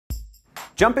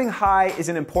Jumping high is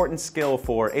an important skill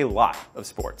for a lot of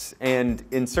sports, and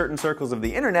in certain circles of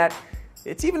the internet,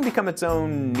 it's even become its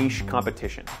own niche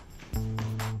competition.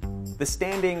 The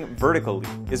standing vertical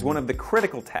leap is one of the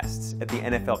critical tests at the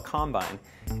NFL Combine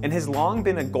and has long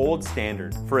been a gold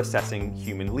standard for assessing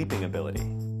human leaping ability.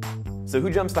 So who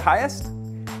jumps the highest?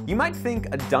 You might think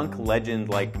a dunk legend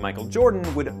like Michael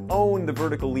Jordan would own the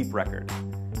vertical leap record.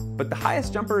 But the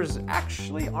highest jumpers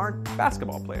actually aren't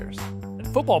basketball players.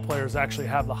 Football players actually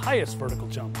have the highest vertical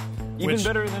jump. Even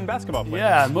better than basketball players.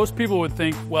 Yeah, most people would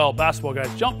think, well, basketball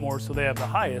guys jump more, so they have the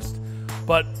highest.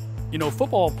 But, you know,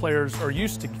 football players are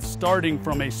used to starting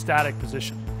from a static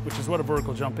position, which is what a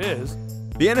vertical jump is.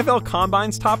 The NFL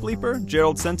Combine's top leaper,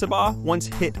 Gerald Sensabaugh, once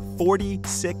hit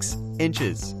 46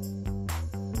 inches.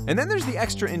 And then there's the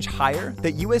extra inch higher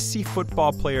that USC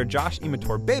football player Josh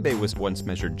Imatorbhebhe was once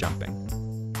measured jumping.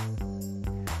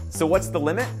 So what's the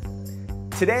limit?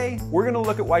 Today, we're going to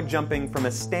look at why jumping from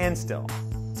a standstill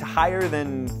to higher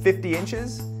than 50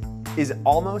 inches is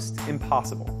almost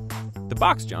impossible. The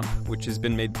box jump, which has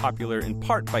been made popular in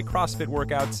part by CrossFit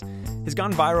workouts, has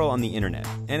gone viral on the internet,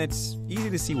 and it's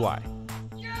easy to see why.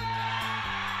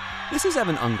 This is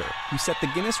Evan Unger, who set the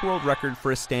Guinness World Record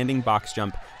for a standing box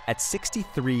jump at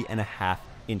 63.5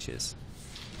 inches.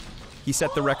 He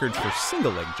set the record for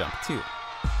single leg jump, too.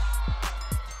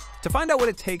 To find out what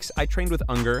it takes, I trained with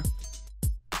Unger,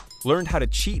 learned how to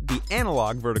cheat the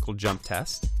analog vertical jump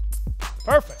test.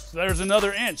 Perfect, so there's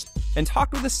another inch. And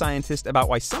talked with a scientist about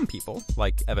why some people,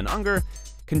 like Evan Unger,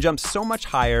 can jump so much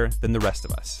higher than the rest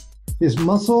of us. His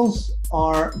muscles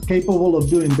are capable of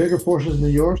doing bigger forces than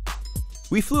yours.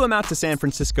 We flew him out to San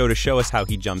Francisco to show us how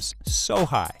he jumps so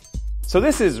high. So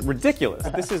this is ridiculous.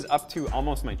 This is up to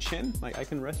almost my chin. Like I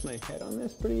can rest my head on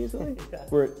this pretty easily. Yeah.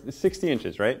 We're at 60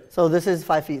 inches, right? So this is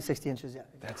 5 feet, 60 inches, yeah.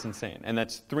 That's insane. And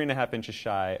that's 3.5 inches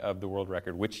shy of the world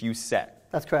record, which you set.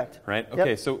 That's correct. Right? Yep.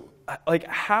 Okay, so like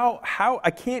how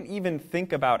I can't even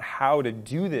think about how to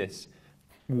do this.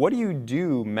 What do you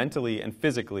do mentally and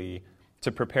physically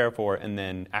to prepare for and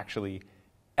then actually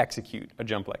execute a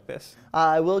jump like this?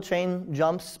 I will train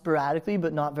jumps sporadically,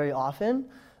 but not very often.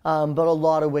 But a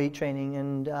lot of weight training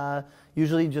and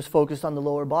usually just focused on the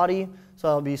lower body. So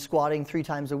I'll be squatting 3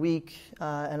 times a week.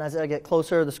 And as I get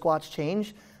closer, the squats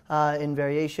change in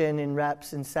variation, in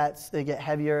reps, in sets. They get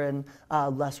heavier and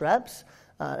less reps.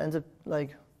 Ends up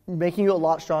like making you a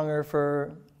lot stronger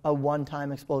for a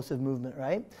one-time explosive movement,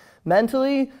 right?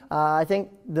 Mentally, I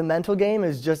think the mental game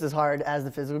is just as hard as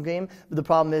the physical game. But the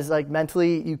problem is, like,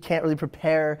 mentally, you can't really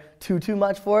prepare too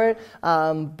much for it.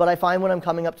 But I find when I'm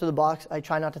coming up to the box, I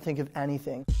try not to think of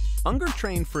anything. Unger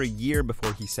trained for a year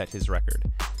before he set his record.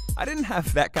 I didn't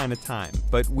have that kind of time,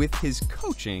 but with his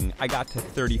coaching, I got to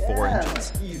 34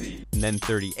 inches. Easy. And then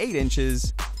 38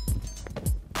 inches.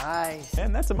 Nice.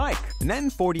 And that's a mic. And then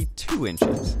 42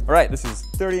 inches. All right, this is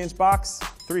 30-inch box,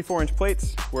 3 4-inch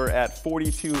plates. We're at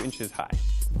 42 inches high.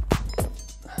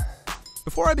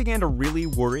 Before I began to really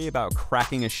worry about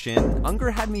cracking a shin,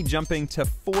 Unger had me jumping to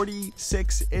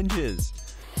 46 inches.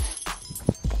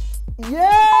 Yeah,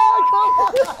 come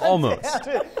on. Almost.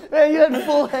 Man, you had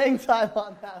full hang time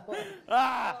on that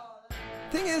one.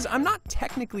 Thing is, I'm not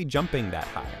technically jumping that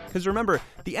high. Because remember,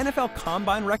 the NFL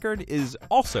Combine record is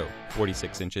also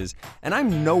 46 inches, and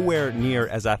I'm nowhere near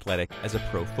as athletic as a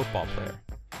pro football player.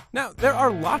 Now, there are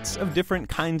lots of different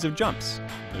kinds of jumps.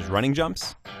 There's running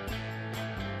jumps,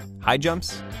 high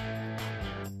jumps,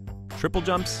 triple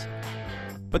jumps.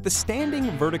 But the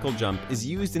standing vertical jump is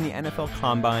used in the NFL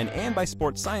Combine and by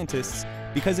sports scientists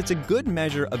because it's a good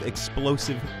measure of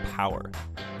explosive power.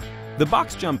 The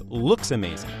box jump looks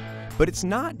amazing, but it's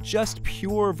not just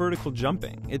pure vertical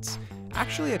jumping. It's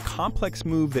actually a complex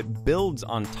move that builds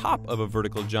on top of a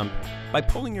vertical jump by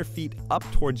pulling your feet up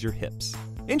towards your hips.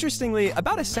 Interestingly,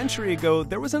 about a century ago,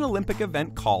 there was an Olympic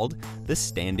event called the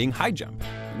standing high jump,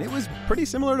 and it was pretty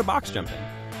similar to box jumping.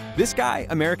 This guy,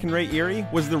 American Ray Erie,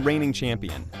 was the reigning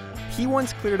champion. He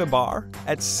once cleared a bar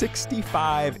at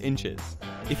 65 inches.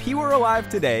 If he were alive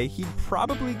today, he'd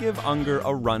probably give Unger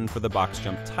a run for the box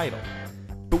jump title.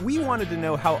 But we wanted to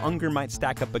know how Unger might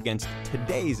stack up against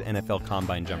today's NFL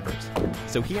Combine jumpers.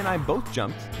 So he and I both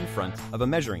jumped in front of a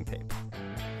measuring tape.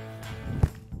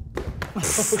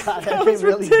 Oh God, That was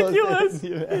really ridiculous.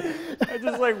 I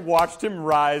just like watched him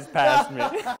rise past me.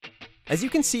 As you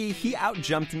can see, he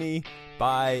outjumped me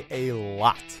by a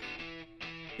lot.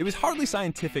 It was hardly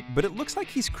scientific, but it looks like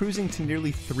he's cruising to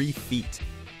nearly 3 feet.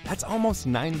 That's almost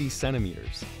 90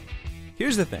 centimeters.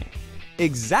 Here's the thing.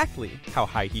 Exactly how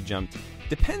high he jumped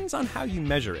depends on how you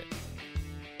measure it.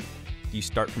 Do you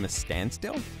start from a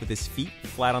standstill with his feet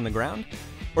flat on the ground?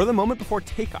 Or the moment before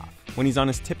takeoff when he's on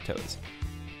his tiptoes?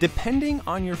 Depending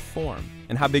on your form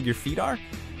and how big your feet are,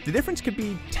 the difference could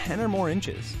be 10 or more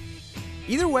inches.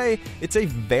 Either way, it's a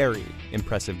very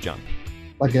impressive jump.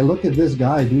 Like I look at this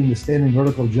guy doing the standing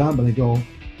vertical jump and I go,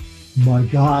 my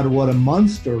God, what a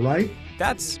monster, right?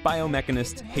 That's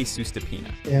biomechanist Jesus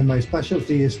Depina. And my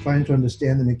specialty is trying to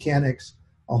understand the mechanics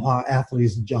of how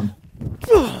athletes jump.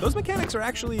 Those mechanics are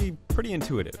actually pretty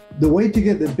intuitive. The way to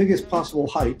get the biggest possible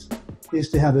height is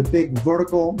to have a big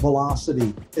vertical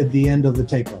velocity at the end of the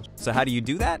takeoff. So how do you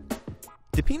do that?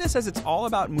 Depina says it's all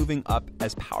about moving up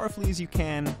as powerfully as you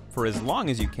can for as long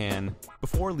as you can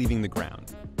before leaving the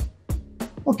ground.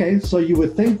 Okay, so you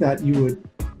would think that you would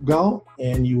go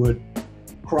and you would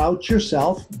crouch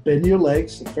yourself, bend your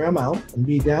legs a fair amount and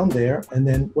be down there and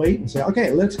then wait and say,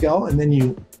 okay, let's go. And then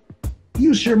you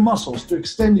use your muscles to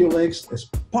extend your legs as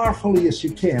powerfully as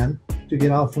you can to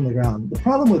get out from the ground. The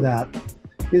problem with that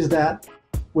is that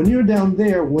when you're down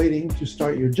there waiting to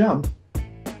start your jump,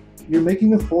 you're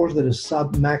making a force that is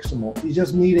sub-maximal. You're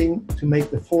just needing to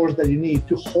make the force that you need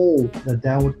to hold the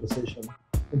downward position.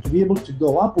 And to be able to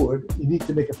go upward, you need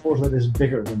to make a force that is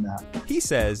bigger than that. He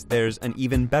says there's an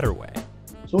even better way.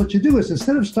 So what you do is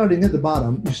instead of starting at the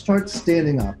bottom, you start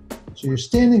standing up. So you're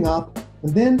standing up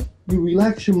and then you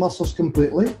relax your muscles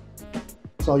completely.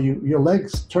 So your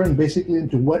legs turn basically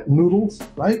into wet noodles,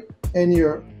 right? And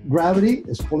your gravity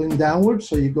is pulling downward,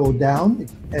 so you go down.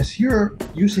 As you're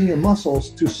using your muscles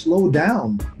to slow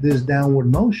down this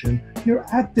downward motion, you're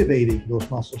activating those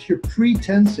muscles. You're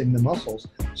pre-tensing the muscles.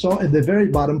 So at the very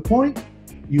bottom point,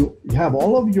 you have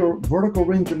all of your vertical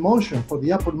range of motion for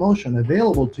the upward motion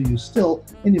available to you still,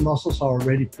 and your muscles are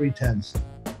already pre-tensed.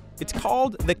 It's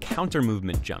called the counter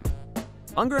movement jump.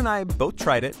 Unger and I both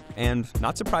tried it, and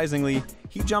not surprisingly,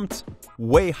 he jumped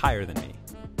way higher than me.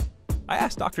 I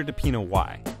asked Dr. Depina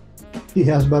why. He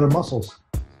has better muscles.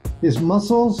 His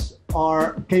muscles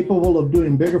are capable of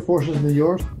doing bigger forces than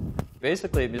yours.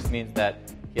 Basically, it just means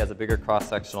that he has a bigger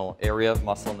cross-sectional area of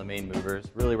muscle in the main movers.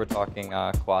 Really, we're talking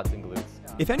quads and glutes.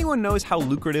 If anyone knows how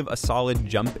lucrative a solid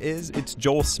jump is, it's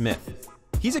Joel Smith.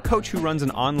 He's a coach who runs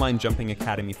an online jumping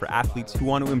academy for athletes who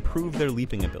want to improve their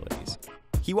leaping abilities.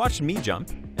 He watched me jump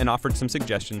and offered some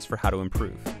suggestions for how to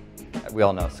improve. We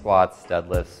all know squats,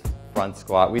 deadlifts, front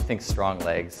squat. We think strong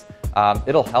legs.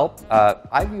 It'll help.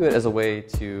 I view it as a way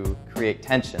to create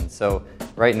tension. So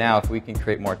right now, if we can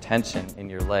create more tension in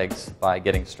your legs by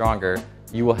getting stronger,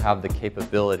 you will have the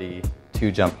capability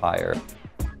to jump higher.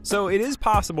 So it is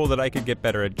possible that I could get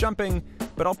better at jumping,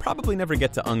 but I'll probably never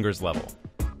get to Unger's level.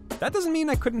 That doesn't mean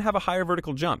I couldn't have a higher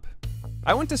vertical jump.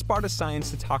 I went to Sparta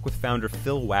Science to talk with founder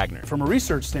Phil Wagner. From a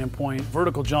research standpoint,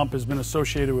 vertical jump has been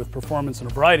associated with performance in a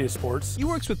variety of sports. He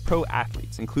works with pro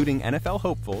athletes, including NFL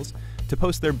hopefuls, to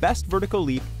post their best vertical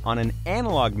leap on an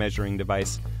analog measuring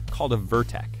device called a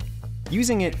Vertec.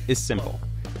 Using it is simple.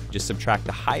 Just subtract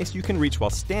the highest you can reach while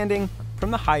standing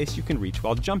from the highest you can reach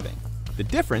while jumping. The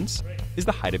difference is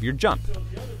the height of your jump.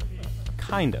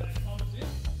 Kind of.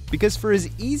 Because for as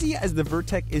easy as the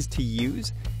Vertec is to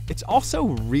use, it's also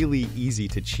really easy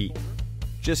to cheat.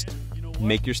 Just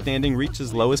make your standing reach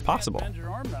as low as possible. Bend your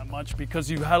arm that much because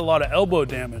you had a lot of elbow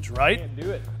damage, right? Can't do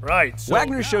it. Right. So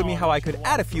Wagner showed me how I could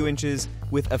add a few inches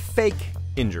with a fake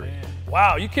injury.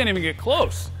 Wow, you can't even get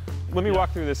close. Let me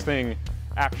walk through this thing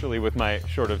actually with my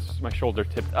shoulder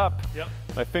tipped up, Yep.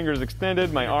 my fingers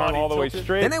extended, my Your arm body all the way tilted.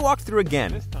 straight. Then I walked through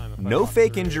again. This time, if I No walk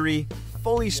fake through- injury,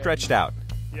 fully stretched out.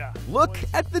 Yeah. Look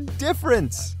at the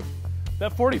difference.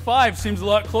 That 45 seems a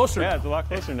lot closer. Yeah, it's a lot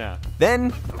closer now.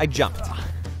 Then I jumped.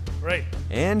 Great.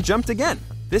 And jumped again.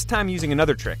 This time using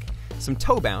another trick. Some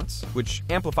toe bounce, which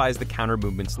amplifies the counter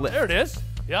movement's lift. There it is.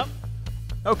 Yep.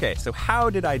 Okay, so how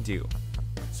did I do?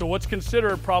 So what's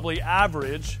considered probably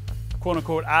average, quote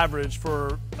unquote average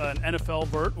for an NFL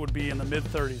vert would be in the mid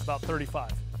 30s, about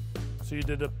 35. So you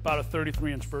did about a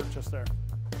 33-inch vert just there.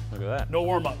 Look at that. No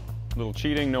warm up. Little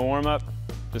cheating, no warm up,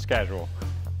 just casual.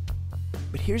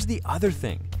 But here's the other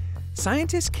thing.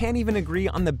 Scientists can't even agree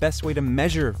on the best way to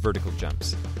measure vertical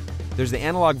jumps. There's the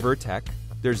analog Vertec,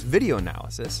 there's video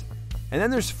analysis, and then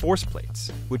there's force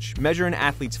plates, which measure an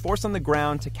athlete's force on the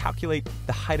ground to calculate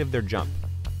the height of their jump.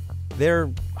 They're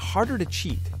harder to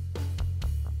cheat.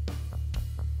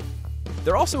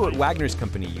 They're also what Wagner's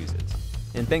company uses.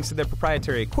 And thanks to their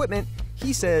proprietary equipment,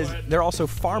 he says they're also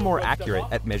far more accurate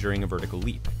at measuring a vertical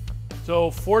leap.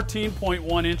 So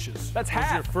 14.1 inches. That's was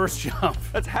half. your first jump.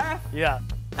 That's half. Yeah.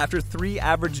 After 3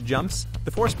 average jumps,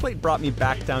 the force plate brought me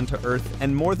back down to earth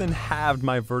and more than halved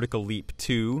my vertical leap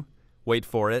to, wait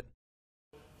for it,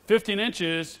 15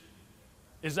 inches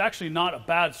is actually not a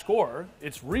bad score.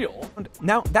 It's real.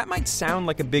 Now, that might sound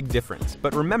like a big difference,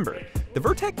 but remember, the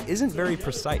Vertec isn't very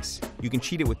precise. You can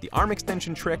cheat it with the arm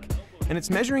extension trick, and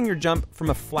it's measuring your jump from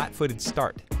a flat-footed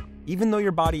start, even though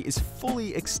your body is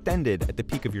fully extended at the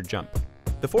peak of your jump.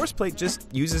 The force plate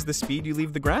just uses the speed you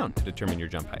leave the ground to determine your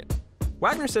jump height.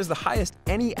 Wagner says the highest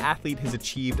any athlete has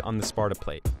achieved on the Sparta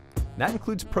plate, that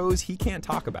includes pros he can't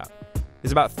talk about,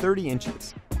 is about 30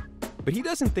 inches. But he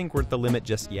doesn't think we're at the limit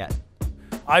just yet.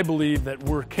 I believe that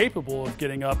we're capable of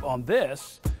getting up on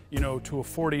this, to a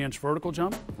 40-inch vertical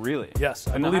jump. Really? Yes,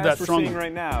 I and believe the that's highest strong. we're seeing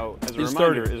right now, as a Is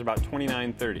reminder, 30. is about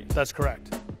 29-30. That's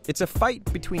correct. It's a fight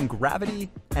between gravity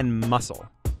and muscle.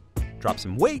 Drop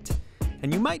some weight,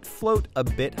 and you might float a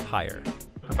bit higher.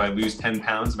 If I lose 10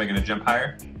 pounds, am I going to jump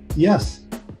higher? Yes,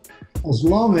 as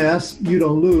long as you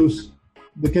don't lose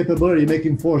the capability of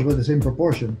making force with the same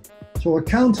proportion. So what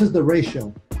counts is the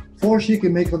ratio. Force you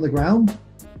can make on the ground,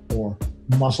 or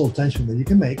muscle tension that you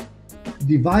can make,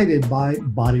 divided by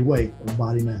body weight or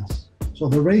body mass. So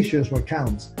the ratio is what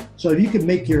counts. So if you can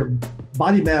make your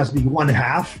body mass be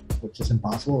 1/2, which is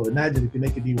impossible, imagine if you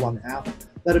make it be 1/2,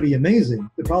 that'd be amazing.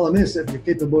 The problem is if your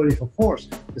capability for force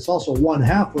is also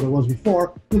 1/2 what it was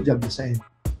before, you'll jump the same.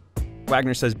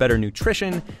 Wagner says better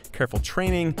nutrition, careful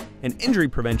training, and injury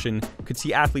prevention could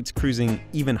see athletes cruising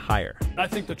even higher. I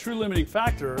think the true limiting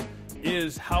factor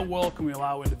is how well can we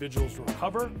allow individuals to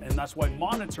recover, and that's why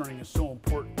monitoring is so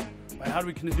important. Right? How do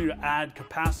we continue to add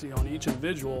capacity on each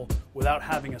individual without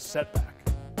having a setback?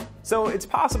 So it's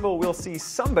possible we'll see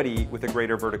somebody with a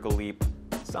greater vertical leap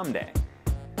someday.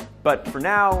 But for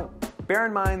now, bear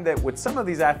in mind that what some of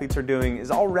these athletes are doing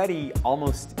is already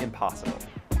almost impossible.